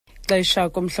Lixesha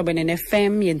kumhlobene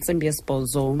neFM yentsimbi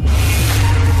yesibhozo.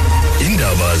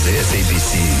 Indaba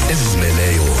ze-SABC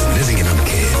ezizimeleyo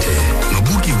nezingenamkhethe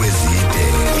nobuki wezide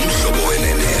umhlobo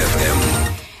wenene-FM.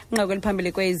 Nqaku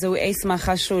eliphambili kwezi uAce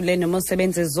Magashule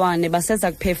noMosebenzi Zwane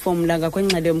baseza kuphefumla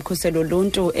ngakwingxelo yoMkhuseli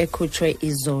Woluntu ekhutshwe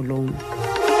izolo.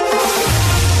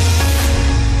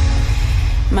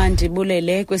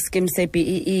 Mandibulele kwiskimu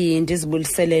se-BEE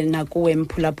ndizibulisele nakuwe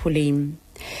mphulaphuli.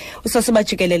 Usosiba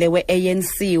jikelele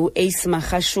weANC uAce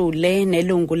Magashule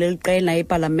nelungu leliqela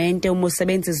epalamente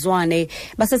uMosebenzi Zwane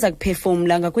baseza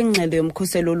kuphefumla ngakwingxelo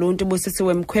yoMkhuseli Woluntu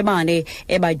Buisisiwe Mkhwebane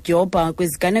ebadyobha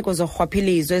kwiziganeko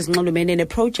zorhwaphilizo ezinxulumene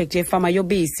neproject yefama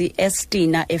yobisi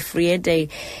i-Estina eVrede.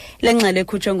 Le ngxelo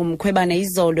ekhutshwe nguMkhwebane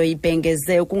izolo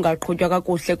ibhengeze ukungaqhutywa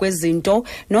kakuhle kwezinto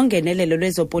nongenelelo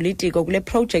lwezopolitiko kule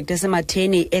project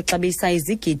esematheni exabisa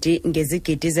izigidi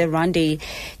ngezigidi zerandi.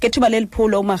 Ngethuba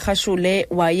leliphulo uMagashule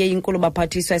waye inkulu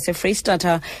baphathiswa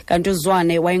yaseFreystata kanti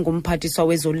uZwane wayengumphathiswa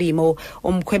wezolimo.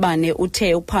 uMkhwebane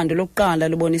uthe uphando lokuqala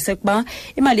lubonise ukuba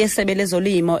imali yesebe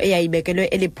lezolimo eyayibekelwe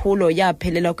eliphulo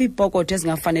yaphelela kwiipokotho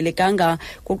ezingafanelekanga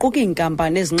kuquka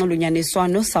iinkampani ezinxulunyaniswa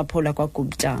nosapho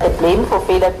lakwaGupta. The blame for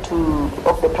failure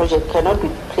of the project cannot be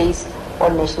placed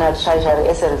on National Treasury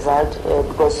as a result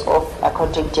because of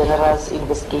Accountant General's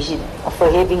investigation for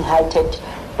having halted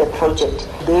the project.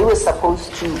 They were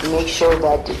supposed to make sure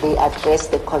that they address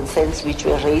the concerns which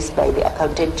were raised by the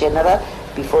Accountant General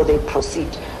before they proceed.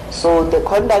 So the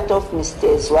conduct of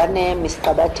Mr. Zwane, Mr.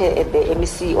 Kabate and the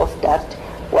MEC of DART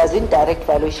was in direct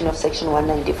violation of Section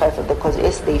 195 of the Code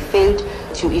as they failed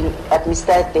to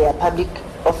administer their public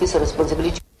office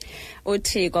responsibility.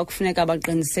 Uthi kwakufuneka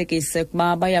baqinisekise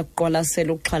ukuba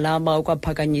bayakuqwalasela ukuxhalaba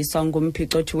okwaphakanyiswa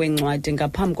ngumphicothi wencwadi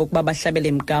ngaphambi kokuba bahlabele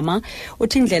imgama.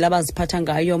 Uthi indlela abaziphatha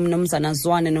ngayo mnumzana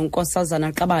Zwane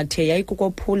nonkosazana Qabathe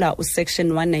yayikukophula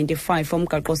uSection 195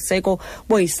 omgaqo-seko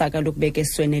boyisaka lokubeka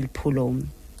esweni eliphulo.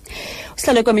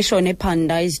 Usihlalo kwemishoni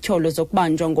ephanda izithyolo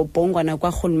zokubanjwa ngobhongwana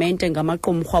kwarhulumente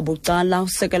ngamaqumrhu abucala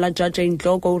usekela jaji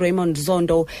intloko uRaymond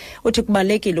Zondo uthi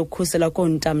kubalekile ukukhusela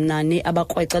kontamnani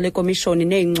abakrwecele komishoni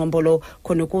neengcombolo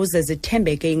khona ukuze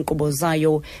zithembeke inkqubo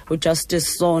zayo.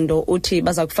 Ujustice Zondo uthi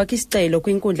baza kufaka isicelo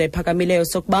kwinkundla ephakamileyo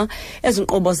sokuba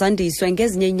ezinkqubo zandiswe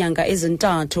ngezinye inyanga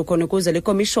ezintathu khona ukuze le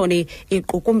komishoni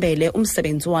iqukumbele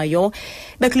umsebenzi wayo.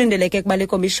 Bekulindeleke kuba le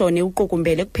komishoni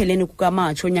uqukumbele kupheleni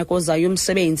kukaMatshi onyaka ozayo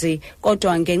umsebenzi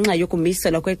kodwa ngenxa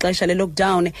yokumiselwa kwexesha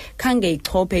le-lockdown khange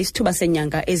ichophe isithuba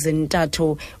senyanga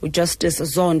ezintathu. Ujustice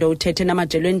Zondo uthethe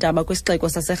namajelo endaba kwisixeko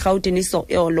saseRhawutini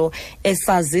isoyolo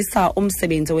esazisa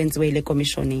umsebenzi owenziwe yile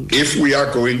komishoni. If we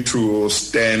are going to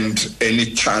stand any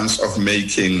chance of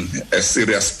making a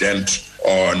serious dent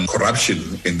on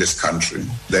corruption in this country,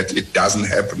 that it doesn't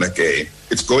happen again,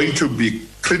 it's going to be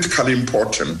critically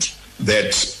important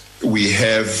that we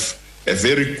have a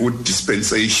very good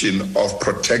dispensation of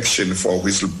protection for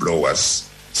whistleblowers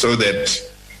so that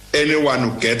anyone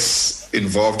who gets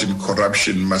involved in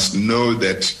corruption must know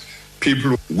that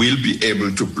people will be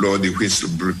able to blow the whistle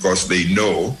because they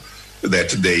know that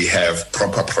they have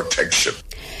proper protection.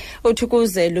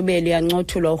 Uthukuze lube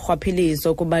liyancothulwa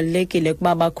urhwaphilizo kubalulekile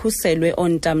kuba bakhuselwe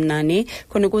ontamnani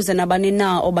khona ukuze nabani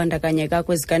na obandakanyeka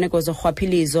kwiziganeko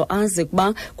zorhwaphilizo azi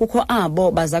kuba kukho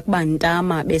abo baza kuba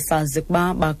ntama besazi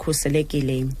kuba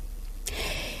bakhuselekile.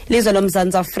 Lizwe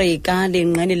loMzantsi Afrika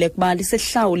linqenile kuba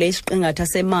lisehlawule isiqingatha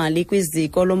semali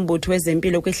kwiziko lombutho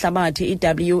wezempilo kwihlabathi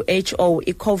i-WHO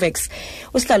i-COVAX.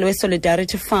 Usihlalo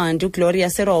we-Solidarity Fund uGloria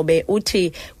Serobe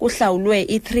uthi kuhlawulwe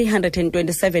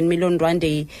i-327 million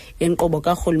randi. Inkqubo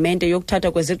karhulumente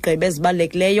yokuthatha kwezigqibo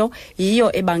ezibalulekileyo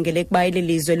yiyo ebangele kuba eli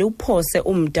lizwe liwuphose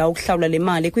umda ukuhlawula le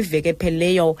mali kwiveki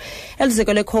ephelileyo.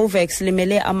 Eliziko le-COVAX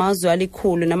limele amazwe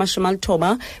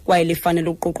ali-190 kwaye lifanele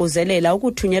ukuququzelela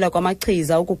ukuthunyelwa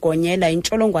kwamachiza ukugonyela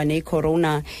intsholongwane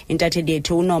i-corona. Intatheli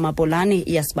yethu uNomapolani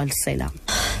iyasibalisela.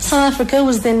 South Africa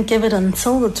was then given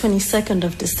until the 22nd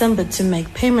of December to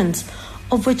make payments,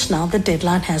 of which now the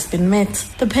deadline has been met.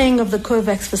 The paying of the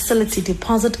COVAX facility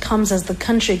deposit comes as the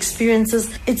country experiences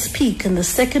its peak in the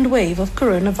second wave of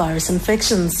coronavirus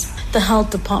infections. The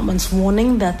health department's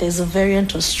warning that there's a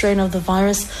variant or strain of the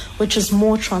virus which is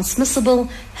more transmissible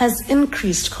has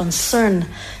increased concern.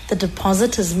 The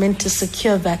deposit is meant to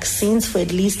secure vaccines for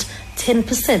at least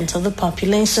 10% of the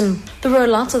population. The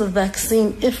rollout of the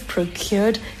vaccine, if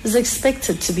procured, is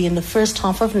expected to be in the first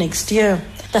half of next year.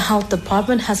 The health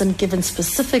department hasn't given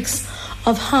specifics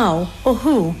of how or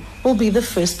who will be the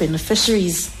first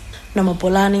beneficiaries.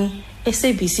 Nomapolani,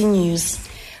 SABC News.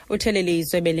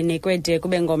 Uthelelizwe belinikwe de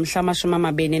kube ngomhla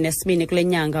 22 kule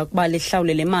nyanga kuba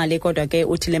lihlawule le mali, kodwa ke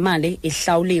uthi le mali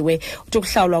ihlawuliwe. Uthi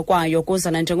ukuhlawulwa kwayo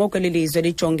kuzana njengoko lelizwe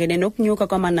lijongene nokunyuka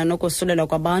kwamanani okusulelwa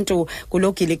kwabantu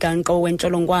kulogilikanqo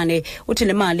wentsholongwane. Uthi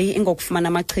le mali ingokufumana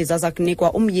amachiza aza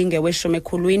kunikwa umyinge we10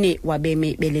 ekhulwini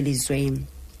wabemi belelizwe.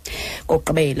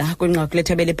 Kokugqibela kwinqaku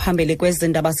lethebele phambili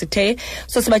kwezindaba sithe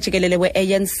Usosiba jikelele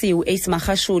weANC uAce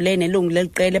Magashule nelungu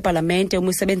leliqela epalamente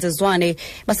uMosebenzi Zwane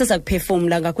baseza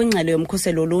kuphefumla ngakwingxelo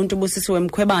yoMkhuseli Woluntu Buisisiwe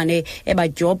Mkhwebane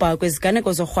ebadyobha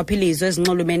kwiziganeko zorhwaphilizo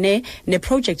ezinxulumene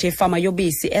neproject yefama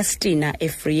yobisi i-Estina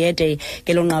eVrede.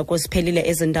 Ngelo nqaku siphelile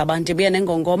ezindaba ndibuya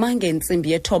nengongoma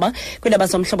ngentsimbi ye9 kwindaba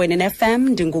zomhlobene neFM.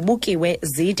 Ndingubukiwe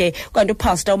Zide, kanti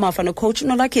uPastor uMafa noCoach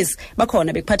noLuckys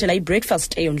bakhona bekuphathela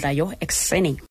ibreakfast eyondlayo ekuseni.